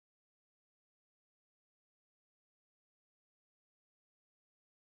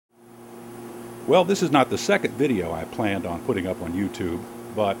Well, this is not the second video I planned on putting up on YouTube,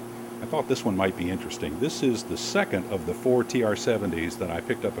 but I thought this one might be interesting. This is the second of the 4 TR-70s that I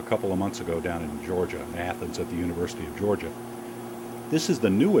picked up a couple of months ago down in Georgia, in Athens at the University of Georgia. This is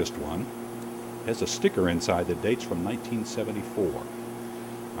the newest one. It has a sticker inside that dates from 1974.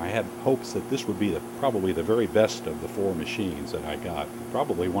 I had hopes that this would be probably the very best of the 4 machines that I got.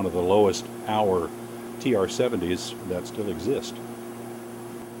 Probably one of the lowest hour TR-70s that still exist.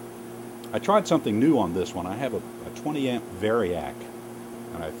 I tried something new on this one. I have a 20 amp variac,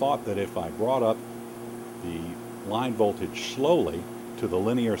 and I thought that if I brought up the line voltage slowly to the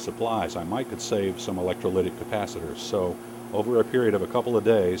linear supplies, I might could save some electrolytic capacitors. So over a period of a couple of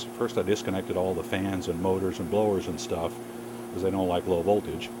days, first I disconnected all the fans and motors and blowers and stuff, because they don't like low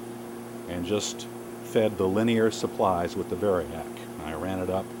voltage, and just fed the linear supplies with the variac. I ran it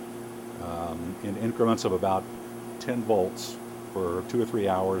up in increments of about 10 volts for 2 or 3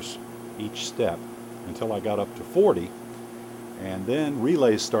 hours each step until I got up to 40, and then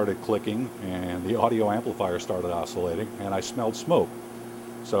relays started clicking and the audio amplifier started oscillating and I smelled smoke.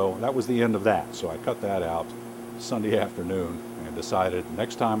 So that was the end of that. So I cut that out Sunday afternoon and decided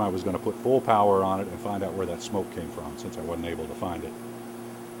next time I was going to put full power on it and find out where that smoke came from, since I wasn't able to find it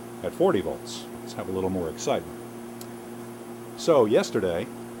at 40 volts. Let's have a little more excitement. So yesterday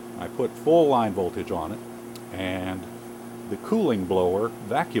I put full line voltage on it, and the cooling blower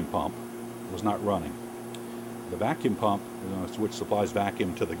vacuum pump was not running. The vacuum pump, which supplies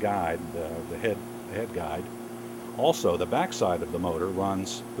vacuum to the guide, the head guide, also the backside of the motor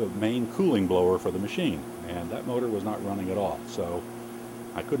runs the main cooling blower for the machine, and that motor was not running at all. So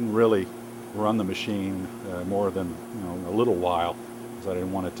I couldn't really run the machine more than a little while, because I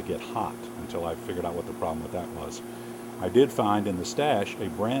didn't want it to get hot until I figured out what the problem with that was. I did find in the stash a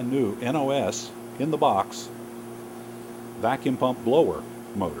brand new NOS in the box vacuum pump blower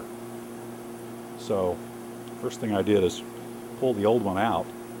motor. So first thing I did is pull the old one out,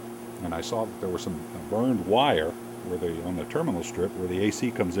 and I saw that there was some burned wire on the terminal strip where the AC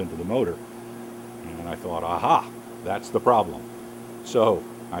comes into the motor, and I thought, aha, that's the problem. So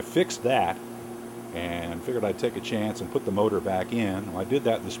I fixed that and figured I'd take a chance and put the motor back in. Well, I did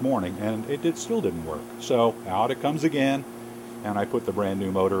that this morning, and it still didn't work. So out it comes again, and I put the brand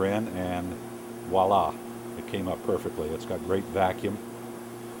new motor in, and voila, it came up perfectly. It's got great vacuum,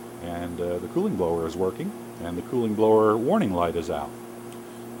 and the cooling blower is working, and the cooling blower warning light is out.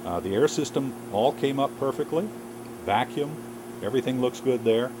 The air system all came up perfectly, vacuum, everything looks good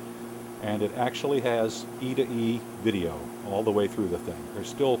there, and it actually has E-to-E video all the way through the thing.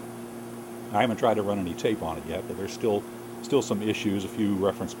 I haven't tried to run any tape on it yet, but there's still some issues. A few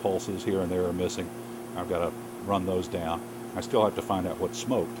reference pulses here and there are missing. I've got to run those down. I still have to find out what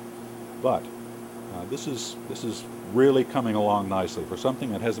smoked, but this is really coming along nicely for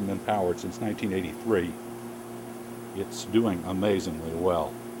something that hasn't been powered since 1983. It's doing amazingly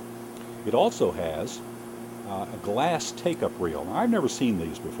well. It also has a glass take-up reel. Now, I've never seen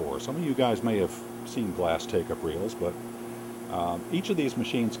these before. Some of you guys may have seen glass take-up reels, but each of these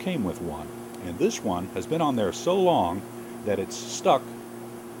machines came with one. And this one has been on there so long that it's stuck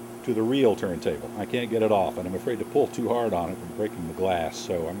to the reel turntable. I can't get it off, and I'm afraid to pull too hard on it from breaking the glass,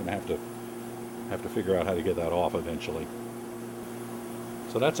 so I'm going to have to figure out how to get that off eventually.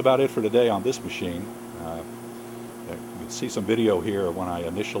 So that's about it for today on this machine. You can see some video here when I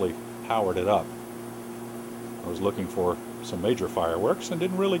initially powered it up. I was looking for some major fireworks and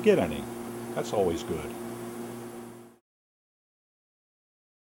didn't really get any. That's always good.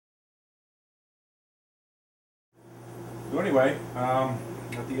 So anyway,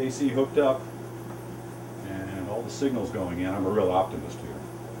 got the AC hooked up and all the signals going in. I'm a real optimist here.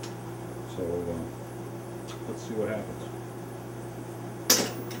 So let's see what happens.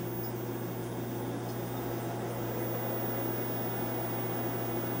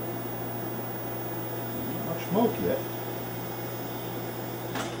 Not much smoke yet.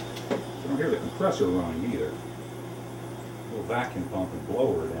 I don't hear the compressor running either. The little vacuum pump and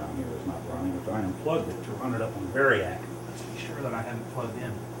blower down here is not running. If I unplugged it to run it up on variac, let's be sure that I haven't plugged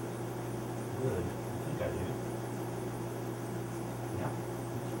in. Good. I think I do. Yeah,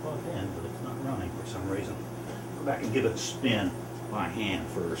 it's plugged in, but it's not running for some reason. Go back and give it a spin by hand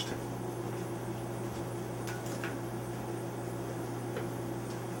first.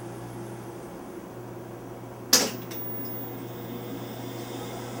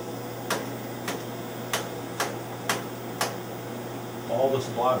 All the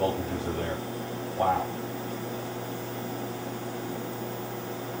supply voltages are there. Wow.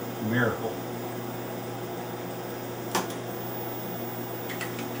 Miracle.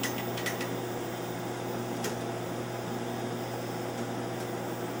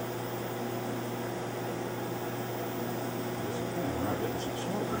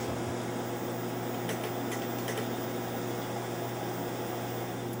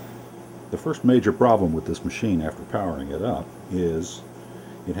 The first major problem with this machine after powering it up is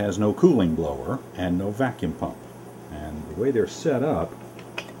it has no cooling blower and no vacuum pump. And the way they're set up,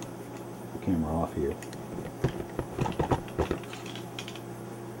 the camera off here,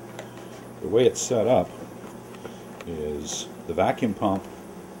 the way it's set up is the vacuum pump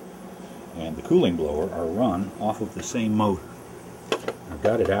and the cooling blower are run off of the same motor. I've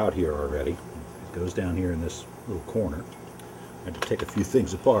got it out here already. It goes down here in this little corner. I had to take a few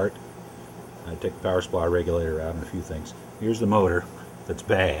things apart. I had to take the power supply regulator out and a few things. Here's the motor that's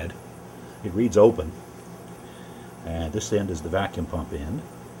bad. It reads open. And this end is the vacuum pump end.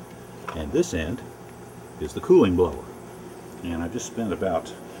 And this end is the cooling blower. And I just spent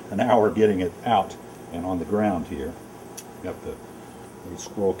about an hour getting it out and on the ground here. Got the little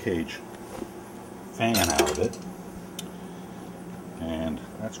squirrel cage fan out of it. And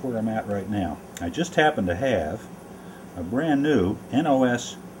that's where I'm at right now. I just happen to have a brand new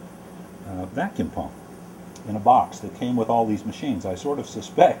NOS vacuum pump in a box that came with all these machines. I sort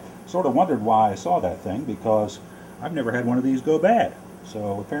of wondered why I saw that thing, because I've never had one of these go bad.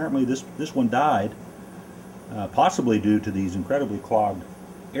 So apparently this one died, possibly due to these incredibly clogged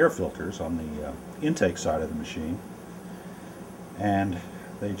air filters on the intake side of the machine. And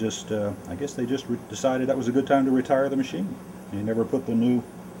they just, I guess they just decided that was a good time to retire the machine. They never put the new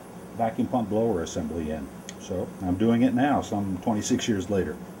vacuum pump blower assembly in. So I'm doing it now, some 26 years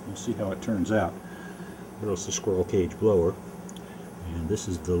later. We'll see how it turns out. There's the squirrel cage blower, and this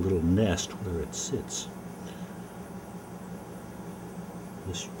is the little nest where it sits.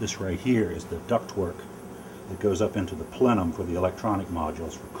 This right here is the ductwork that goes up into the plenum for the electronic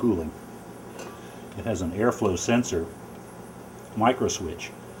modules for cooling. It has an airflow sensor micro switch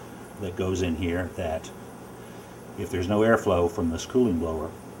that goes in here that, if there's no airflow from this cooling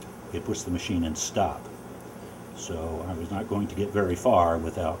blower, it puts the machine in stop. So I was not going to get very far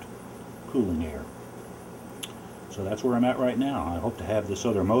without cooling air. So that's where I'm at right now. I hope to have this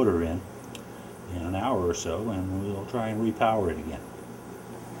other motor in an hour or so, and we'll try and repower it again.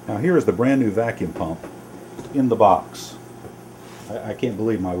 Now here is the brand new vacuum pump in the box. I can't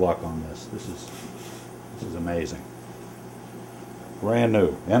believe my luck on this. This is amazing. Brand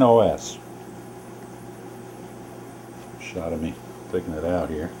new, NOS. Shot of me taking it out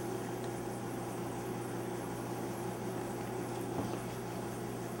here.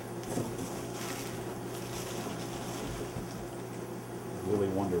 I really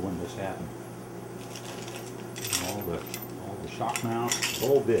wonder when this happened. All the shock mounts, the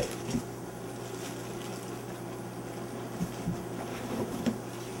whole bit.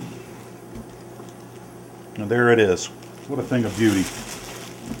 Now there it is. What a thing of beauty.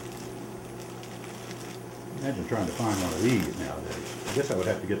 Imagine trying to find one of these nowadays. I guess I would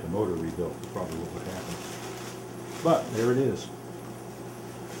have to get the motor rebuilt. That's probably what would happen. But there it is.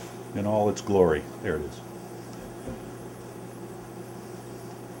 In all its glory. There it is.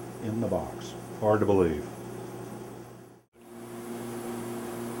 In the box. Hard to believe.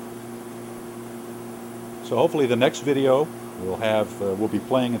 So hopefully the next video we'll be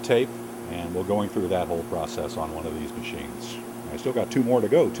playing a tape, and we're going through that whole process on one of these machines. I still got 2 more to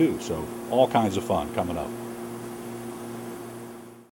go too, so all kinds of fun coming up.